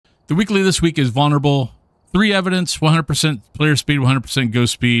The weekly this week is vulnerable. 3 evidence, 100% player speed, 100%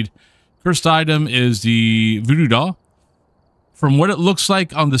 ghost speed. Cursed item is the voodoo doll. From what it looks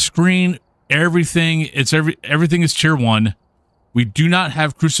like on the screen, everything is tier 1. We do not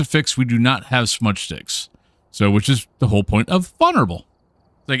have crucifix. We do not have smudge sticks. So, which is the whole point of vulnerable.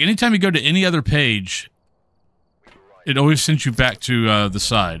 Like anytime you go to any other page, it always sends you back to the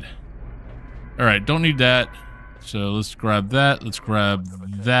side. All right, don't need that. So let's grab that. Let's grab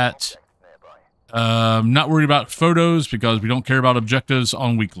that. Not worried about photos because we don't care about objectives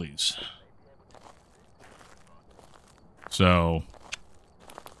on weeklies. So,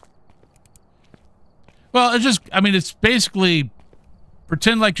 well, it's just, I mean, it's basically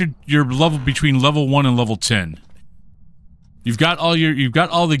pretend like you're level between level 1 and level 10. You've got all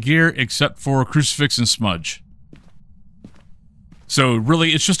the gear except for crucifix and smudge. So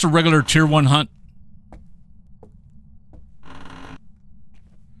really, it's just a regular tier 1 hunt.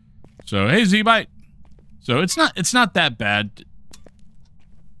 So hey, Z-Bite. So it's not that bad.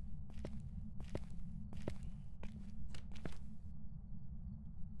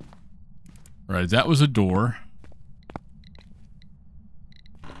 Right, that was a door.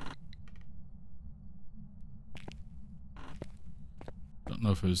 Don't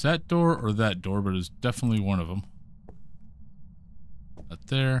know if it was that door or that door, but it's definitely one of them. Not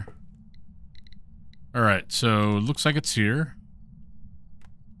there. All right, so it looks like it's here.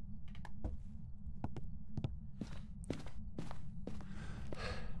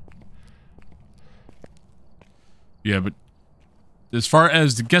 Yeah, but as far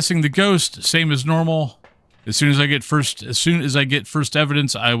as guessing the ghost, same as normal. As soon as I get first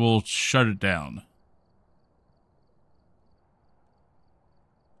evidence, I will shut it down.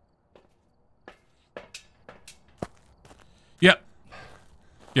 Yep.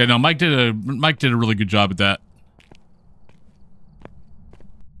 Yeah, no, Mike did a really good job at that.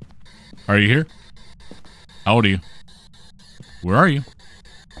 Are you here? How old are you? Where are you?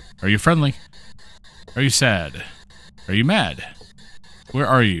 Are you friendly? Are you sad? Are you mad? Where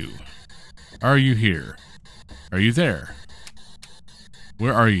are you? Are you here? Are you there?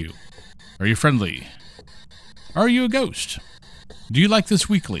 Where are you? Are you friendly? Are you a ghost? Do you like this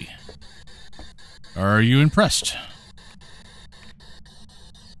weekly? Are you impressed?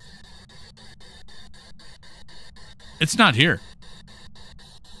 It's not here.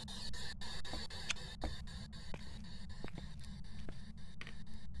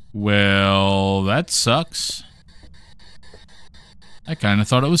 Well, that sucks. I kind of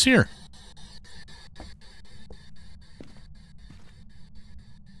thought it was here.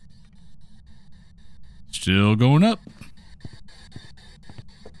 Still going up.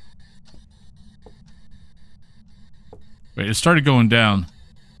 Wait, it started going down.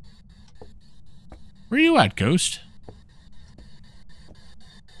 Where are you at, Ghost?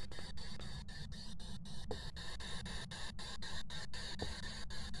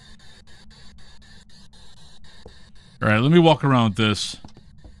 All right, let me walk around with this.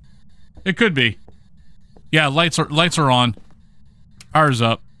 It could be. Yeah, lights are on. Power's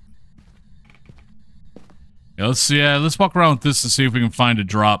up. Yeah, let's walk around with this and see if we can find a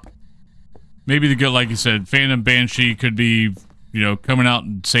drop. Maybe the good, like you said, Phantom Banshee could be, you know, coming out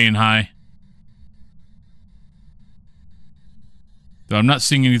and saying hi. Though I'm not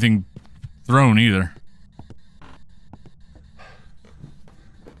seeing anything thrown either.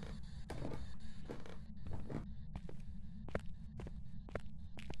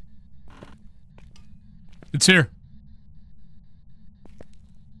 It's here.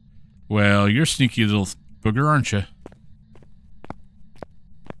 Well, you're a sneaky little booger, aren't you?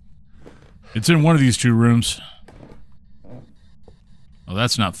 It's in one of these 2 rooms. Oh,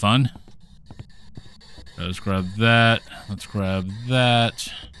 that's not fun. Let's grab that. Let's grab that.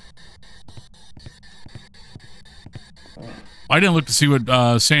 I didn't look to see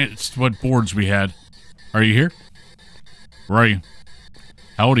what boards we had. Are you here? Where are you?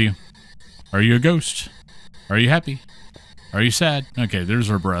 How old are you? Are you a ghost? Are you happy? Are you sad? Okay,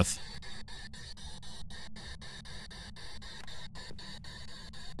 there's our breath.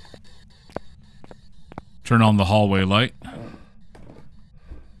 Turn on the hallway light.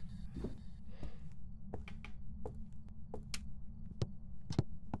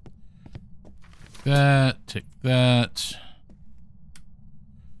 Take that.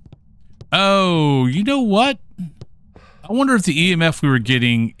 Oh, you know what? I wonder if the EMF we were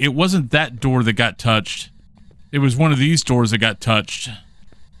getting, it wasn't that door that got touched. It was one of these doors that got touched.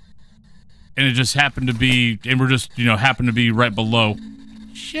 And it just happened to be, and we're just, you know, happened to be right below.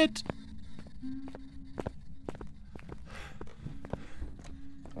 Shit.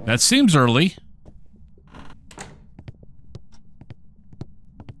 That seems early.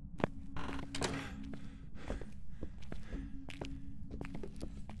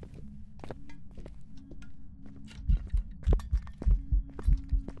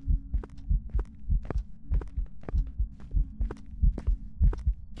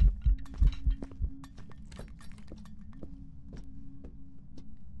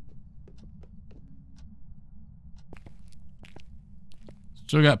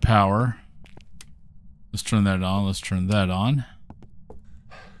 Still got power. Let's turn that on. Let's turn that on.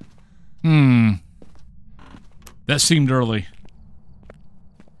 That seemed early.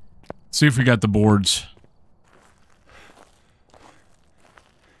 See if we got the boards.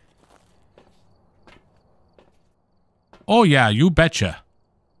 Oh yeah, you betcha.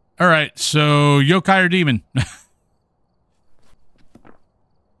 Alright, so yokai or demon?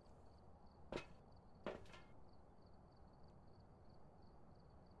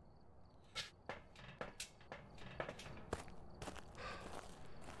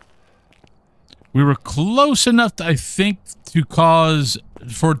 We were close enough, I think, to cause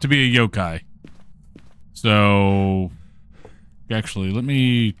for it to be a yokai. So, actually, let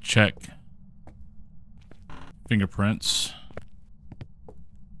me check fingerprints.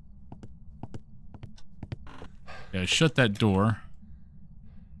 Yeah, shut that door.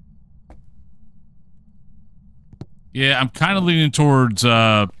 Yeah, I'm kind of leaning towards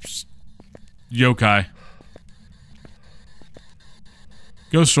yokai.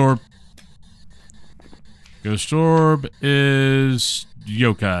 Ghost orb. Ghost orb is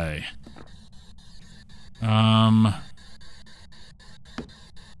yokai.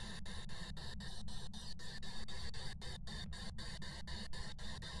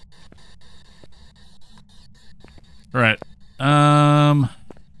 Right. The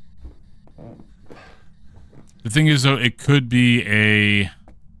thing is, though, it could be a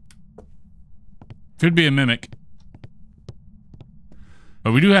mimic.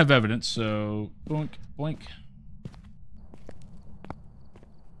 But we do have evidence, so boink, boink.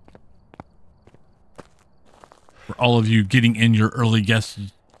 For all of you getting in your early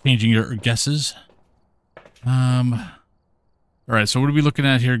guesses, changing your guesses. All right, so what are we looking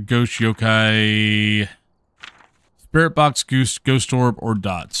at here? Ghost, yokai, spirit box, ghost orb, or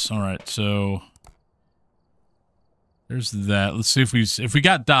dots. All right, so there's that. Let's see if we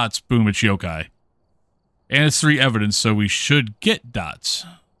got dots. Boom, it's yokai. And it's 3 evidence, so we should get dots.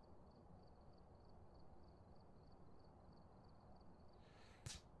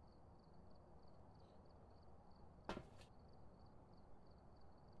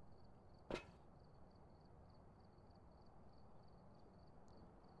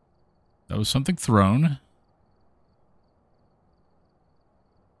 That was something thrown.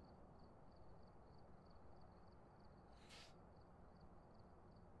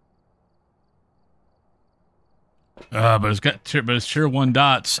 But it's tier 1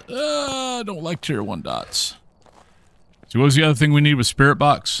 dots. I don't like tier 1 dots. So what was the other thing we need with spirit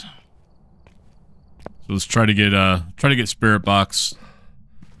box? So let's try to get spirit box.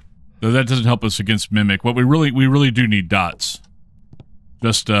 Though that doesn't help us against mimic. What we really do need dots.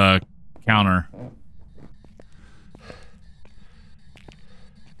 Just counter.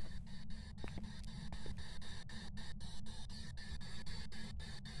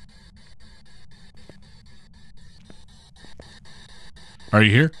 Are you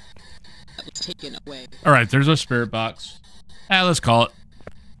here? That was taken away. All right, there's our spirit box. Let's call it.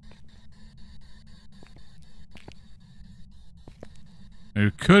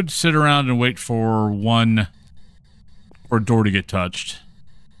 We could sit around and wait for a door to get touched.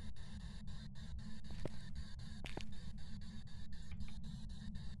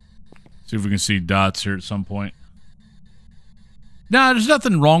 See if we can see dots here at some point. No, there's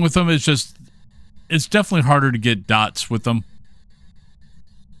nothing wrong with them. It's just, it's definitely harder to get dots with them.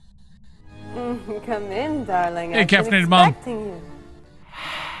 Come in, darling. Hey, I've been caffeinated mom. expecting you.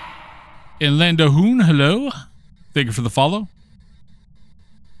 And Lando Hoon, hello. Thank you for the follow.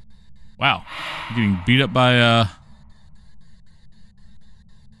 Wow, getting beat up by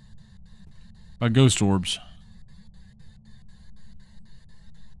ghost orbs.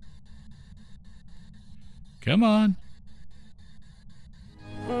 Come on.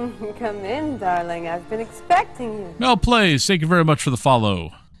 Come in, darling. I've been expecting you. Mel Plays, thank you very much for the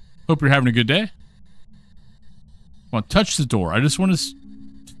follow. Hope you're having a good day. Come on, touch the door. I just want to...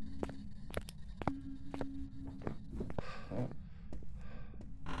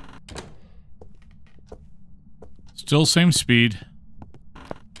 Still same speed.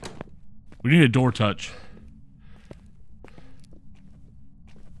 We need a door touch.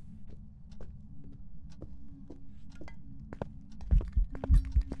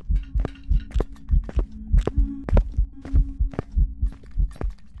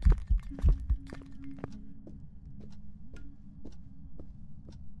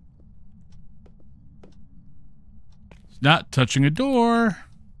 It's not touching a door.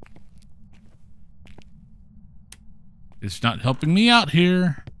 It's not helping me out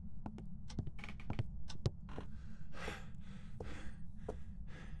here.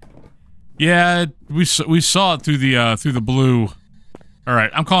 Yeah, we saw it through the blue, All right,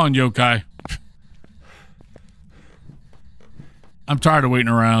 I'm calling yokai. I'm tired of waiting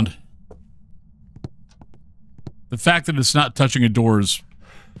around. The fact that it's not touching a door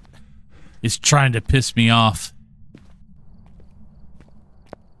is trying to piss me off.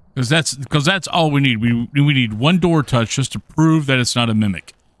 Because that's all we need. We need one door touch just to prove that it's not a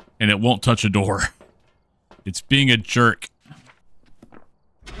mimic, and it won't touch a door. It's being a jerk.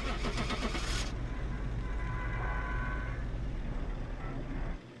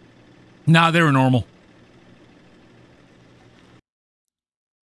 Nah, they were normal.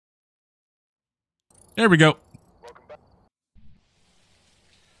 There we go.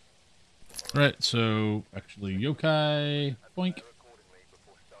 Right, so actually yokai, boink.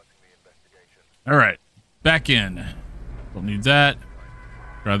 All right, back in. Don't need that.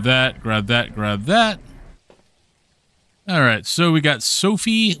 Grab that, grab that, grab that. All right, so we got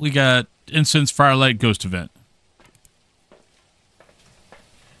Sophie, we got Incense, Firelight, Ghost Event.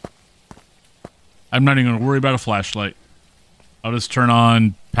 I'm not even going to worry about a flashlight. I'll just turn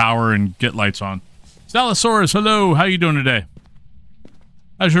on power and get lights on. Stalosaurus, hello, how you doing today?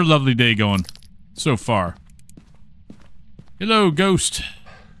 How's your lovely day going so far? Hello, Ghost.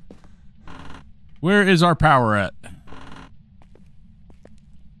 Where is our power at?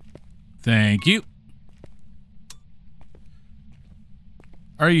 Thank you.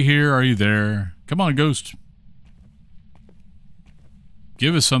 Are you here? Are you there? Come on, Ghost.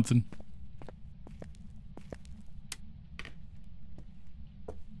 Give us something.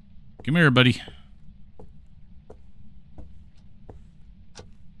 Come here, buddy.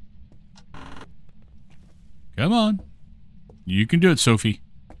 Come on. You can do it, Sophie.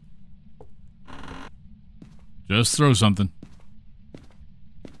 Just throw something.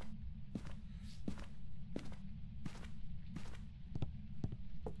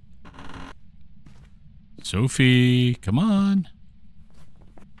 Sophie, come on.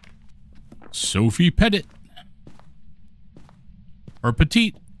 Sophie Pettit. Or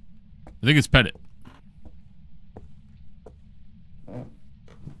Petite. I think it's Pettit.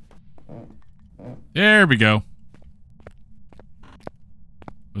 There we go.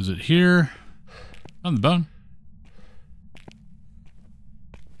 Was it here? On the bone.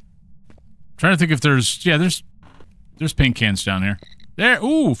 Trying to think if there's... Yeah, there's paint cans down here. There.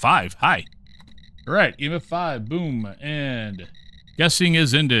 Ooh, 5. Hi. All right, EMF 5. Boom. And guessing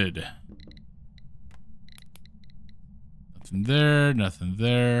is ended. Nothing there. Nothing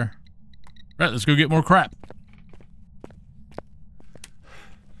there. All right, let's go get more crap.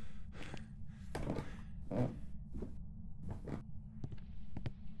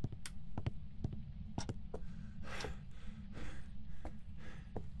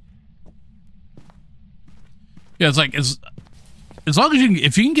 Yeah, it's like as long as you can,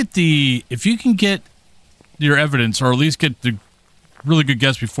 if you can get your evidence, or at least get the really good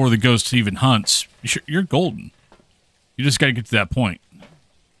guess before the ghost even hunts, you're golden. You just got to get to that point.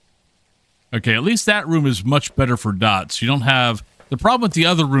 Okay, at least that room is much better for dots. You don't have the problem with the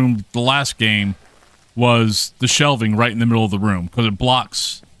other room. The last game was the shelving right in the middle of the room because it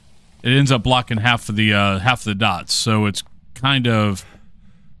blocks. It ends up blocking half of the dots. So it's kind of.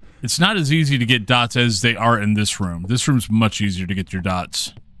 It's not as easy to get dots as they are in this room. This room's much easier to get your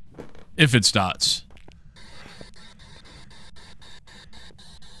dots. If it's dots.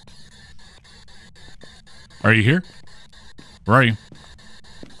 Are you here? Where are you?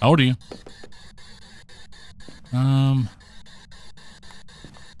 How old are you?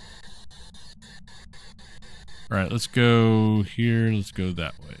 Alright, let's go here. Let's go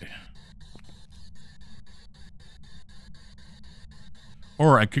that way.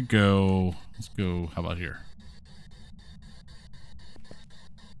 Or I could go, let's go, how about here?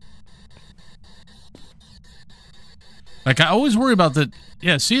 Like, I always worry about the,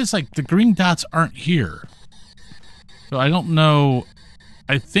 yeah, see, it's like the green dots aren't here. So I don't know,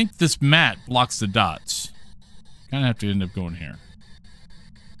 I think this mat blocks the dots. Kind of have to end up going here.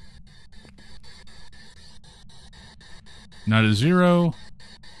 Not a 0.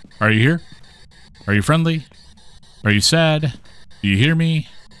 Are you here? Are you friendly? Are you sad? Do you hear me?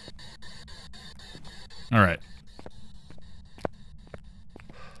 All right.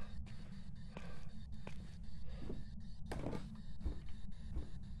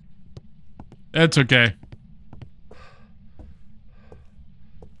 That's okay.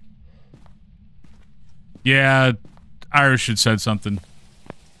 Yeah, Irish had said something.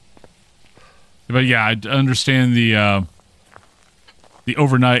 But yeah, I understand the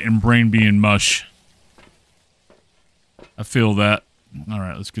overnight and brain being mush. I feel that. All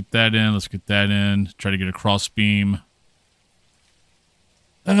right, let's get that in. Let's get that in. Try to get a cross beam.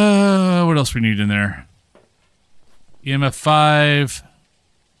 What else we need in there? EMF 5.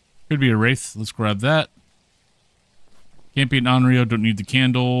 Could be a wraith. Let's grab that. Can't be an Onryo. Don't need the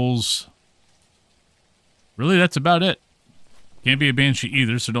candles. Really, that's about it. Can't be a Banshee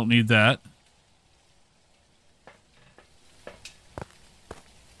either, so don't need that.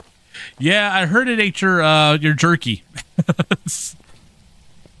 Yeah, I heard it ate your jerky.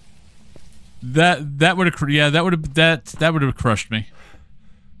 that would have that would have crushed me.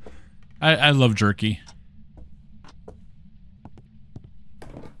 I love jerky.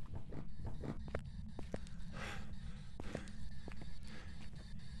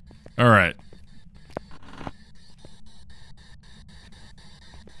 All right.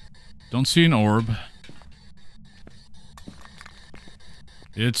 Don't see an orb.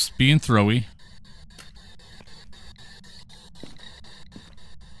 It's being throwy.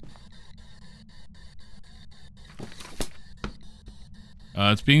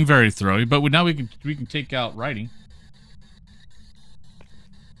 It's being very throwy, but now we can take out writing.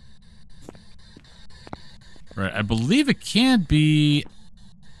 Right, I believe it can be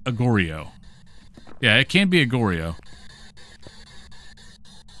a Goryo. Yeah, it can be a Goryo.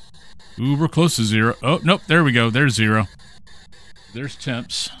 Ooh, we're close to 0. Oh, nope, there we go. There's 0. There's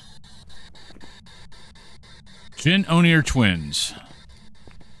temps. Jin, Oni are twins.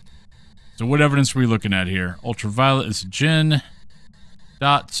 So what evidence are we looking at here? Ultraviolet is Jin.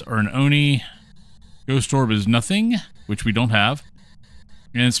 Dots are an Oni. Ghost Orb is nothing, which we don't have.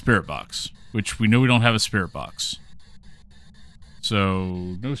 And Spirit Box, which we know we don't have a Spirit Box.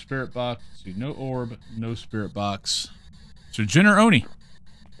 So, no Spirit Box, no Orb, no Spirit Box. So, Jin or Oni?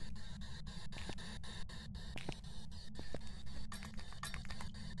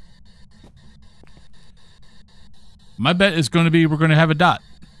 My bet is going to be we're going to have a dot.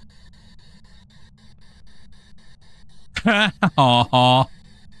 Aww.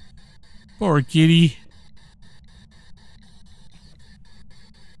 Poor kitty.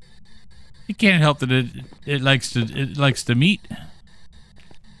 You can't help that it likes to meet.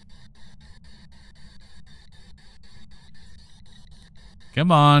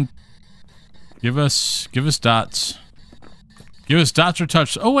 Come on. Give us dots. Give us dots or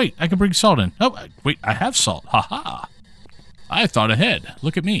touch. Oh wait, I can bring salt in. Oh wait, I have salt. Haha. I thought ahead.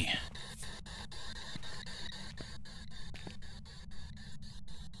 Look at me.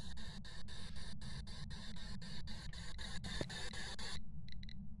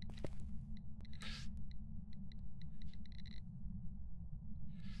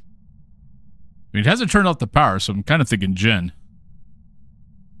 I mean, it hasn't turned off the power, so I'm kind of thinking Jin.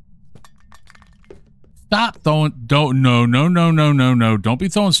 Stop throwing, no. Don't be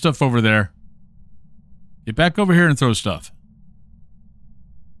throwing stuff over there. Get back over here and throw stuff.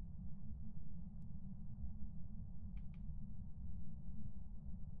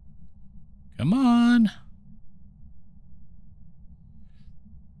 Come on. I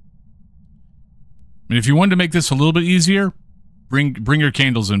mean, if you wanted to make this a little bit easier, bring your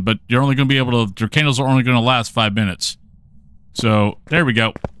candles in, but you're only going to be able to, your candles are only going to last 5 minutes. So, there we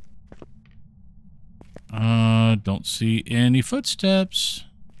go. Don't see any footsteps.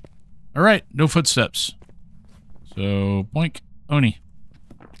 All right, no footsteps. So, boink, Oni.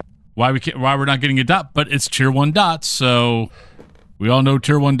 Why we're not getting a dot, but it's tier 1 dots, so we all know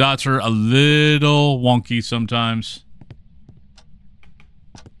tier 1 dots are a little wonky sometimes.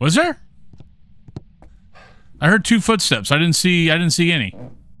 Was there? I heard 2 footsteps. I didn't see any.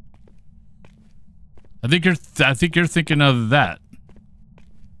 I think you're thinking of that.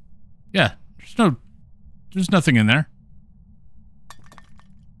 Yeah, there's nothing in there.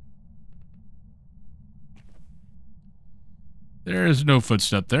 There is no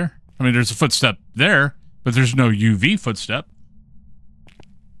footstep there. I mean, there's a footstep there, but there's no UV footstep.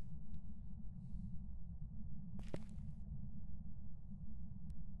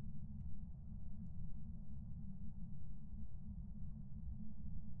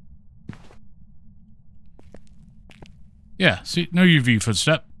 Yeah, see, no UV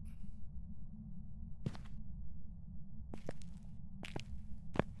footstep.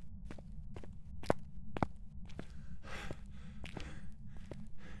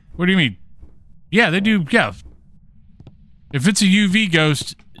 What do you mean? Yeah, they do, yeah. If it's a UV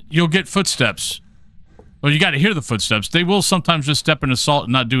ghost, you'll get footsteps. Well, you got to hear the footsteps. They will sometimes just step in a salt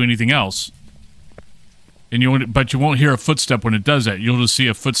and not do anything else. And but you won't hear a footstep when it does that. You'll just see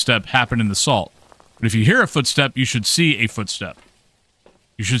a footstep happen in the salt. But if you hear a footstep, you should see a footstep.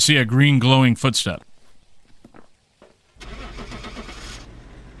 You should see a green glowing footstep.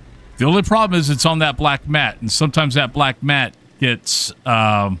 The only problem is it's on that black mat, and sometimes that black mat gets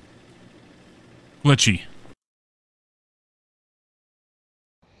glitchy.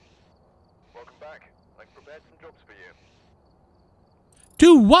 Welcome back. I've prepared some jobs for you.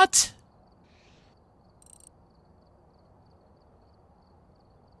 Dude, what?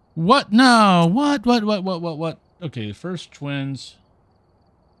 What? No. What? Okay, the first twins.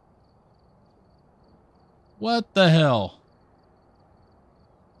 What the hell?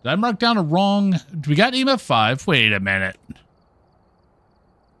 Did I mark down a wrong? We got EMF 5. Wait a minute.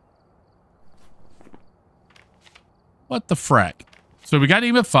 What the frack? So we got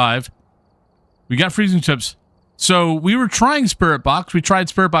EMF 5. We got freezing tips. So we were trying Spirit Box. We tried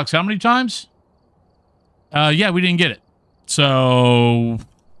Spirit Box how many times? Yeah, we didn't get it. So,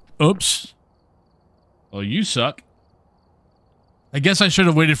 oops. Well, you suck. I guess I should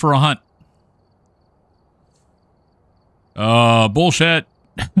have waited for a hunt. Bullshit.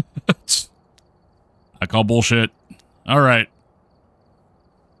 I call bullshit. All right.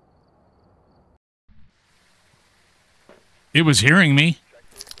 It was hearing me.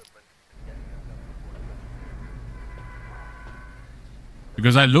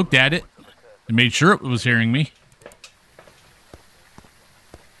 Because I looked at it and made sure it was hearing me.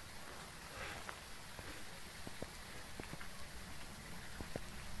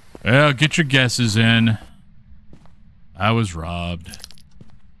 Well, get your guesses in. I was robbed.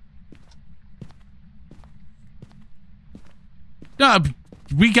 No,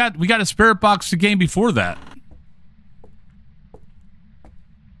 we got a Spirit Box the game before that.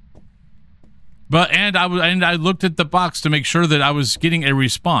 But I looked at the box to make sure that I was getting a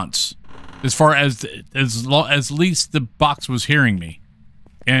response, as far as least the box was hearing me,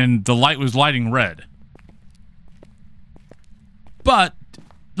 and the light was lighting red. But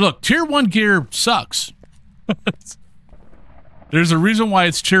look, Tier 1 gear sucks. There's a reason why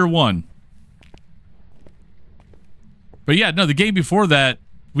it's Tier 1. But yeah, no, the game before that,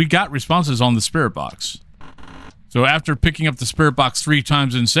 we got responses on the Spirit Box. So after picking up the Spirit Box 3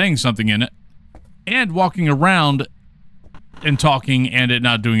 times and saying something in it, and walking around and talking and it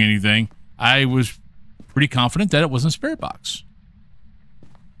not doing anything, I was pretty confident that it wasn't Spirit Box.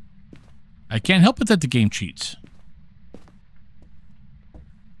 I can't help it that the game cheats.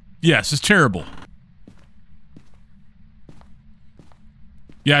 Yes, it's terrible.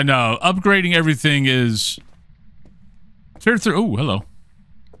 Yeah, no, upgrading everything is... Tier 3... Oh, hello.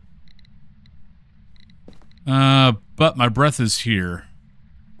 But my breath is here.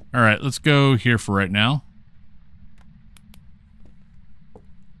 All right, let's go here for right now.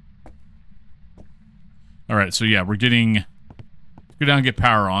 All right, so yeah, we're getting... Let's go down and get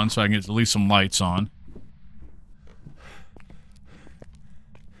power on so I can get at least some lights on.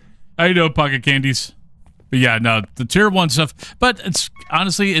 How you doing, Pocket Candies? But yeah, no, the Tier 1 stuff... But it's...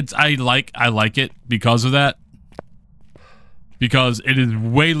 Honestly, it's... I like it because of that. Because it is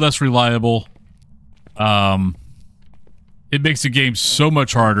way less reliable. It makes the game so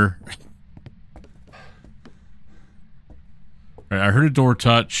much harder. All right, I heard a door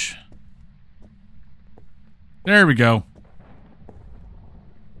touch. There we go.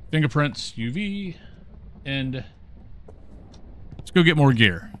 Fingerprints, UV, and let's go get more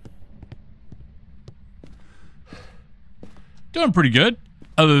gear. Doing pretty good,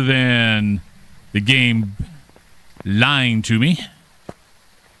 other than the game lying to me.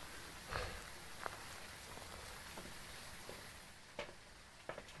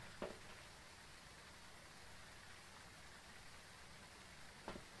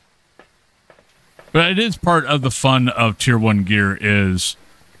 But it is part of the fun of Tier 1 gear is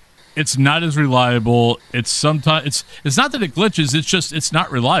it's not as reliable. It's sometimes it's not that it glitches, it's just it's not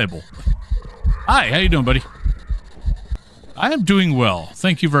reliable. Hi, how you doing, buddy? I am doing well.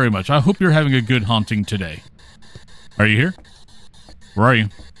 Thank you very much. I hope you're having a good haunting today. Are you here? Where are you?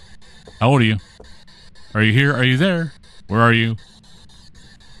 How old are you? Are you here? Are you there? Where are you?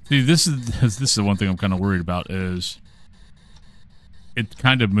 See, this is the one thing I'm kind of worried about is it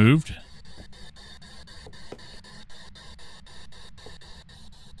kind of moved.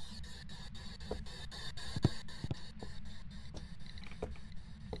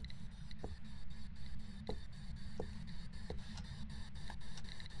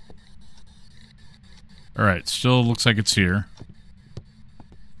 All right, still looks like it's here.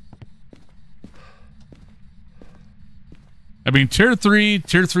 I mean, Tier 3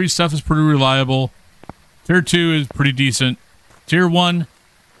 stuff is pretty reliable. Tier 2 is pretty decent. Tier 1,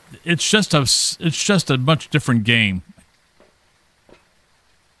 it's just a much different game.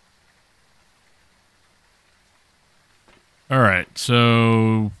 All right,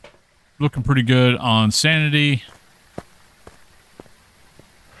 so looking pretty good on sanity.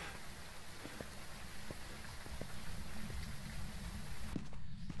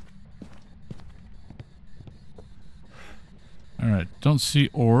 All right, don't see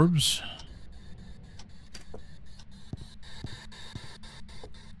orbs.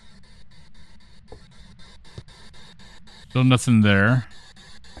 Still nothing there.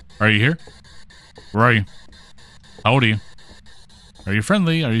 Are you here? Where are you? How old are you? Are you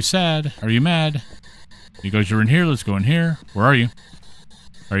friendly? Are you sad? Are you mad? He goes, you're in here. Let's go in here. Where are you?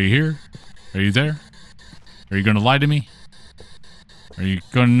 Are you here? Are you there? Are you going to lie to me? Are you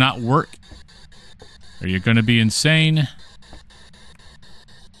going to not work? Are you going to be insane?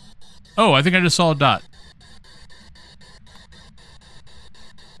 Oh, I think I just saw a dot.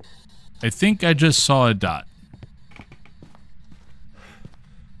 I think I just saw a dot.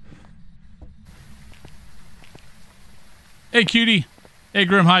 Hey, cutie. Hey,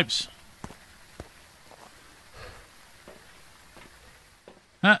 Grim Hypes.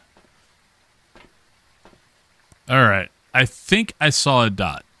 Huh? All right. I think I saw a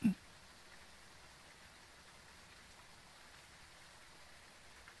dot.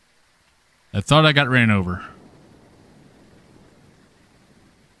 I thought I got ran over.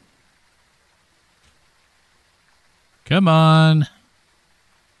 Come on.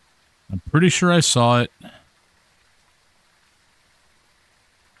 I'm pretty sure I saw it.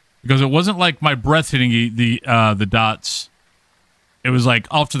 Because it wasn't like my breath hitting the dots. It was like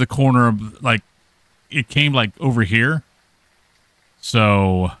off to the corner of, like, it came like over here.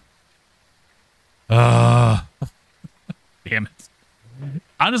 So, damn it.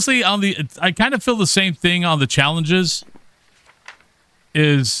 Honestly, I kind of feel the same thing on the challenges.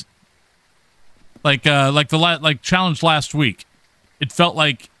 Is like challenge last week. It felt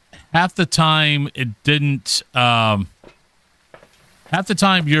like half the time it didn't. Half the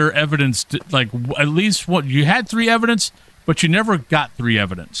time your evidence, like at least what you had 3 evidence, but you never got 3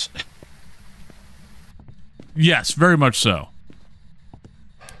 evidence. Yes, very much so.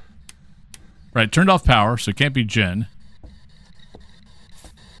 Right, turned off power, so it can't be Jen.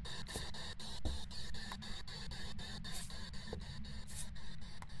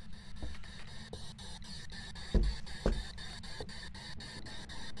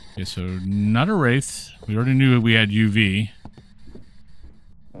 Okay, so not a Wraith. We already knew we had UV.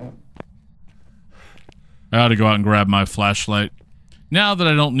 I ought to go out and grab my flashlight. Now that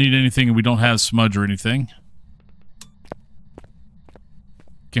I don't need anything and we don't have smudge or anything.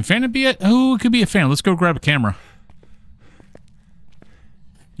 Can Phantom be it? Oh, it could be a Phantom. Let's go grab a camera.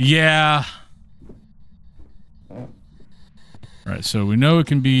 Yeah. Alright, so we know it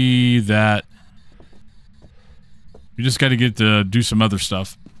can be that. We just got to get to do some other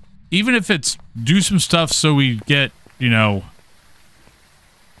stuff. Even if it's do some stuff so we get, you know,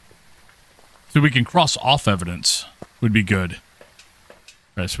 so we can cross off evidence would be good. All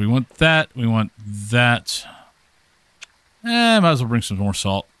right, so we want that. We want that. Might as well bring some more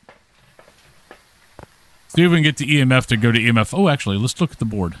salt. See if we can get the EMF to go to EMF. Oh, actually, let's look at the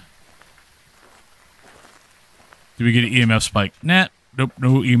board. Did we get an EMF spike? Nah, nope,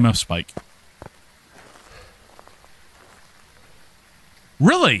 no EMF spike.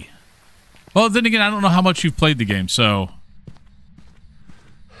 Really? Well, then again, I don't know how much you've played the game, so...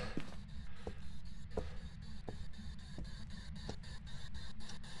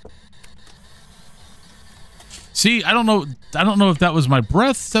 See, I don't know if that was my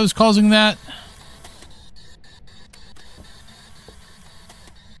breath that was causing that.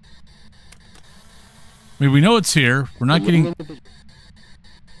 I mean, we know it's here. We're not getting...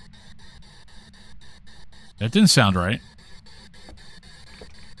 That didn't sound right.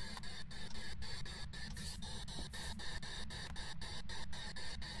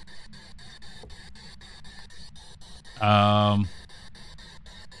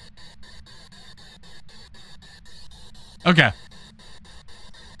 Okay.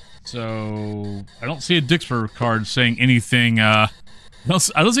 So, I don't see a Dixper card saying anything, I don't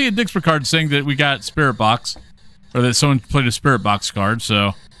see a Dixper card saying that we got Spirit Box. Or that someone played a Spirit Box card,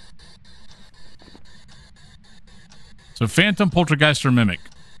 so... So, Phantom, Poltergeist, or Mimic.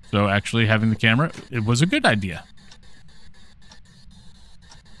 So, actually, having the camera, it was a good idea.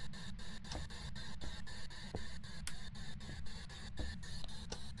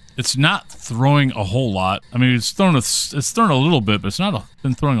 It's not throwing a whole lot. I mean, it's thrown a little bit, but it's not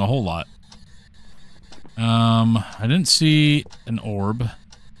been throwing a whole lot. I didn't see an orb. Well,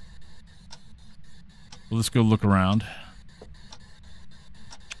 let's go look around.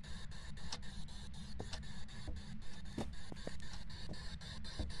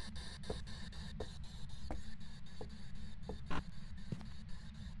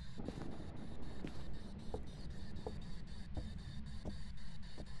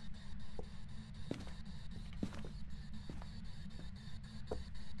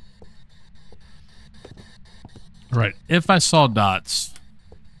 Right, if I saw dots.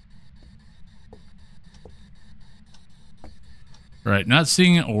 Right, not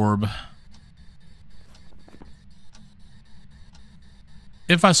seeing an orb.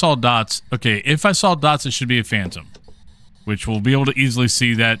 if I saw dots, okay, if I saw dots, it should be a phantom, which we'll be able to easily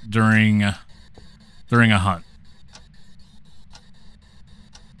see that during a hunt.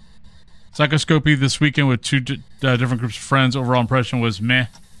 Psychoscopy this weekend with two different groups of friends. Overall impression was meh.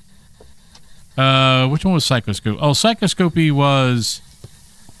 Which one was Psychoscopy? Oh, Psychoscopy was...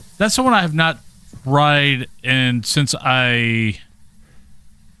 That's the one I have not tried, and since I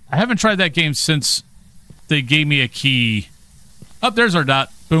haven't tried that game since they gave me a key. Oh, there's our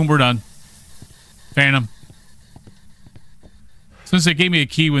dot. Boom, we're done. Phantom. Since they gave me a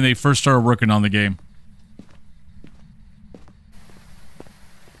key when they first started working on the game.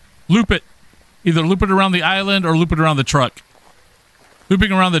 Loop it. Either loop it around the island or loop it around the truck.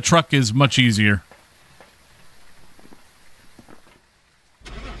 Looping around the truck is much easier.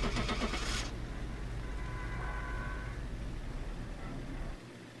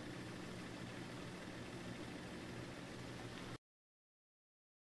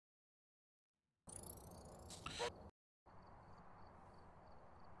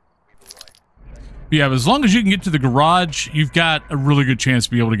 Yeah, but as long as you can get to the garage, you've got a really good chance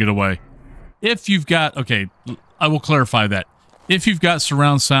to be able to get away. If you've got... Okay, I will clarify that. If you've got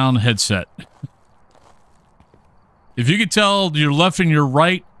surround sound headset. If you can tell your left and your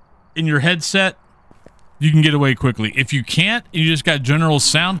right in your headset, you can get away quickly. If you can't, and you just got general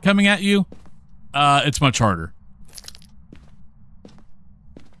sound coming at you, it's much harder.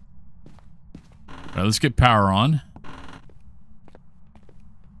 All right, let's get power on.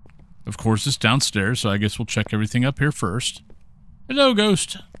 Of course, it's downstairs, so I guess we'll check everything up here first. Hello,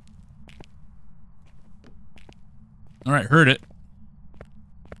 ghost. All right, heard it.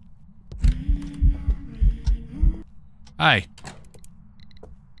 Hi.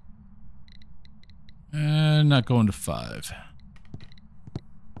 Not going to 5.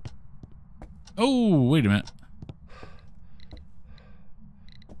 Oh, wait a minute.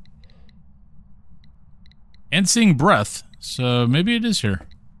 And seeing breath, so maybe it is here.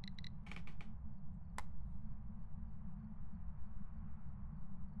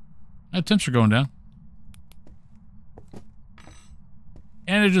 Temps are going down.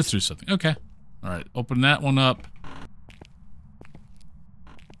 And it just threw something. Okay. All right, open that one up.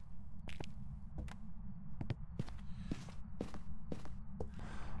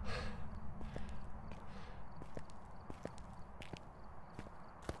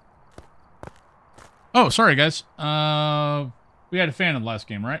 Oh, sorry, guys. We had a phantom last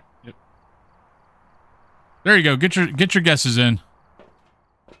game, right? Yep. There you go. Get your guesses in.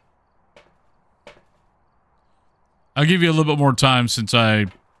 I'll give you a little bit more time since I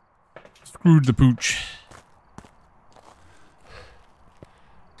screwed the pooch.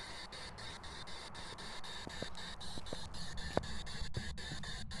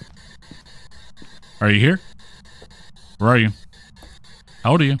 Are you here? Where are you?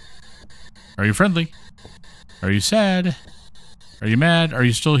 How old are you? Are you friendly? Are you sad? Are you mad? Are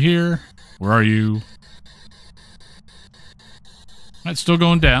you still here? Where are you? It's still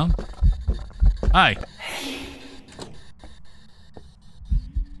going down. Hi.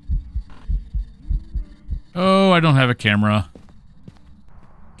 Oh, I don't have a camera.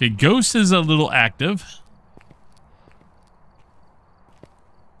 Okay, Ghost is a little active.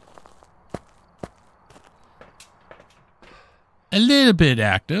 A little bit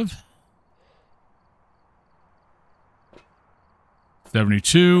active.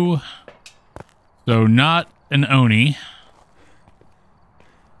 72. So not an Oni.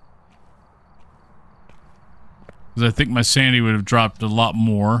 Because I think my sanity would have dropped a lot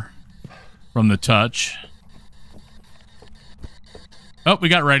more from the touch. Oh, we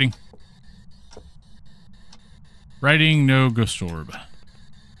got writing. Writing, no ghost orb.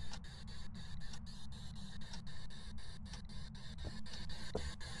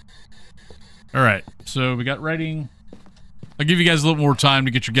 All right, so we got writing. I'll give you guys a little more time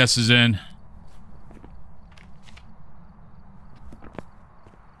to get your guesses in.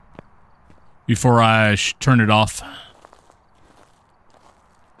 Before I turn it off.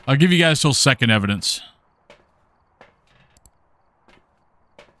 I'll give you guys till second evidence.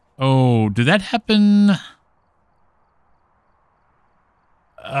 Oh, did that happen?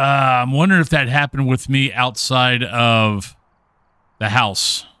 I'm wondering if that happened with me outside of the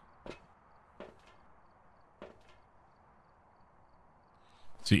house.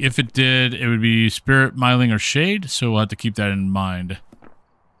 See, if it did, it would be Spirit, Myling, or Shade, so we'll have to keep that in mind.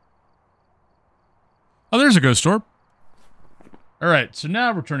 Oh, there's a ghost orb. All right, so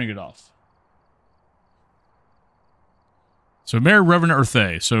now we're turning it off. So Mayor Reverend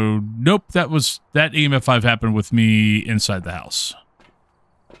Earthay. So nope, that EMF 5 happened with me inside the house.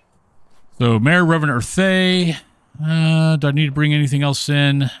 So Mayor Reverend Earthay. Do I need to bring anything else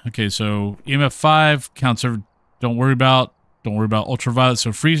in? Okay, so EMF 5 counts every, don't worry about ultraviolet.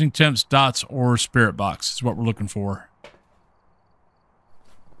 So freezing temps, dots, or spirit box is what we're looking for.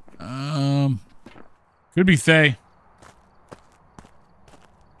 Could be Thay.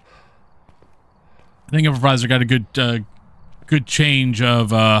 I think Improviser got a good change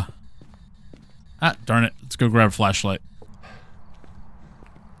of darn it. Let's go grab a flashlight.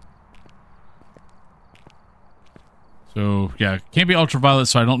 So, yeah, can't be ultraviolet,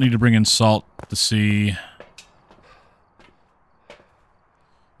 so I don't need to bring in salt to see.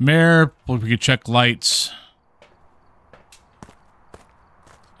 Mare, well, we could check lights.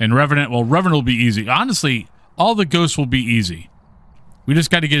 And Revenant, well, Revenant will be easy. Honestly, all the ghosts will be easy. We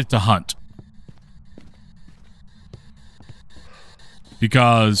just got to get it to hunt.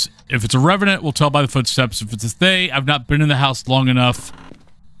 Because if it's a Revenant, we'll tell by the footsteps. If it's a Thay, I've not been in the house long enough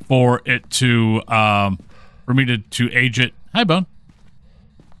for it to, for me to age it. Hi, Bone.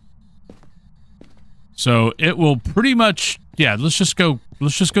 So it will pretty much, yeah, let's just go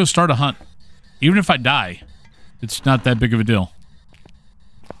start a hunt. Even if I die, it's not that big of a deal.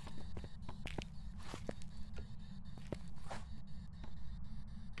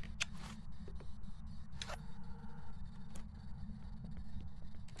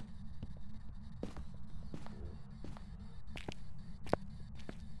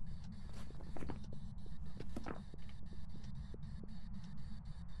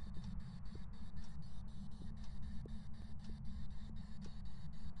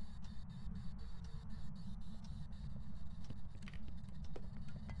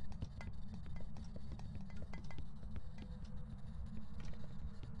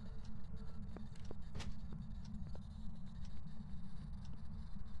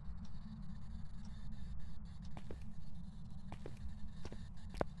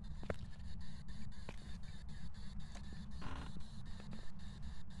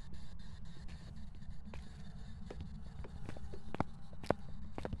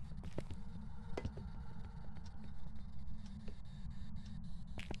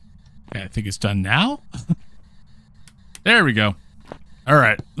 Okay, I think it's done now. There we go. All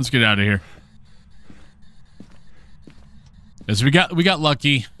right, let's get out of here. As we got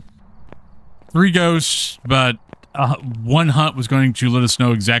lucky. 3 ghosts, but one hunt was going to let us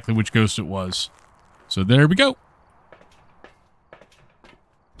know exactly which ghost it was. So there we go.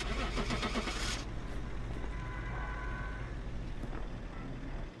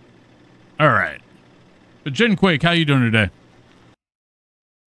 All right. But Jen Quake, how you doing today?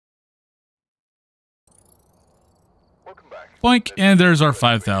 Boink, and there's our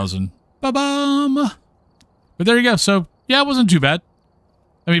 5,000. Ba-bum! But there you go. So, yeah, it wasn't too bad.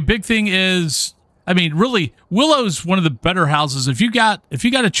 I mean, big thing is, I mean, really, Willow's one of the better houses. If you got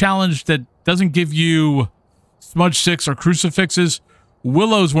a challenge that doesn't give you smudge sticks or crucifixes,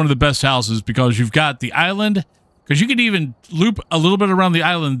 Willow's one of the best houses because you've got the island, because you can even loop a little bit around the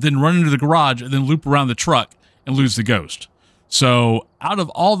island, then run into the garage, and then loop around the truck and lose the ghost. So, out of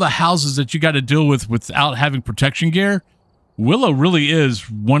all the houses that you got to deal with without having protection gear, Willow really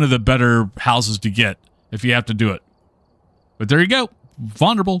is one of the better houses to get if you have to do it. But there you go.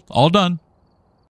 Vulnerable. All done.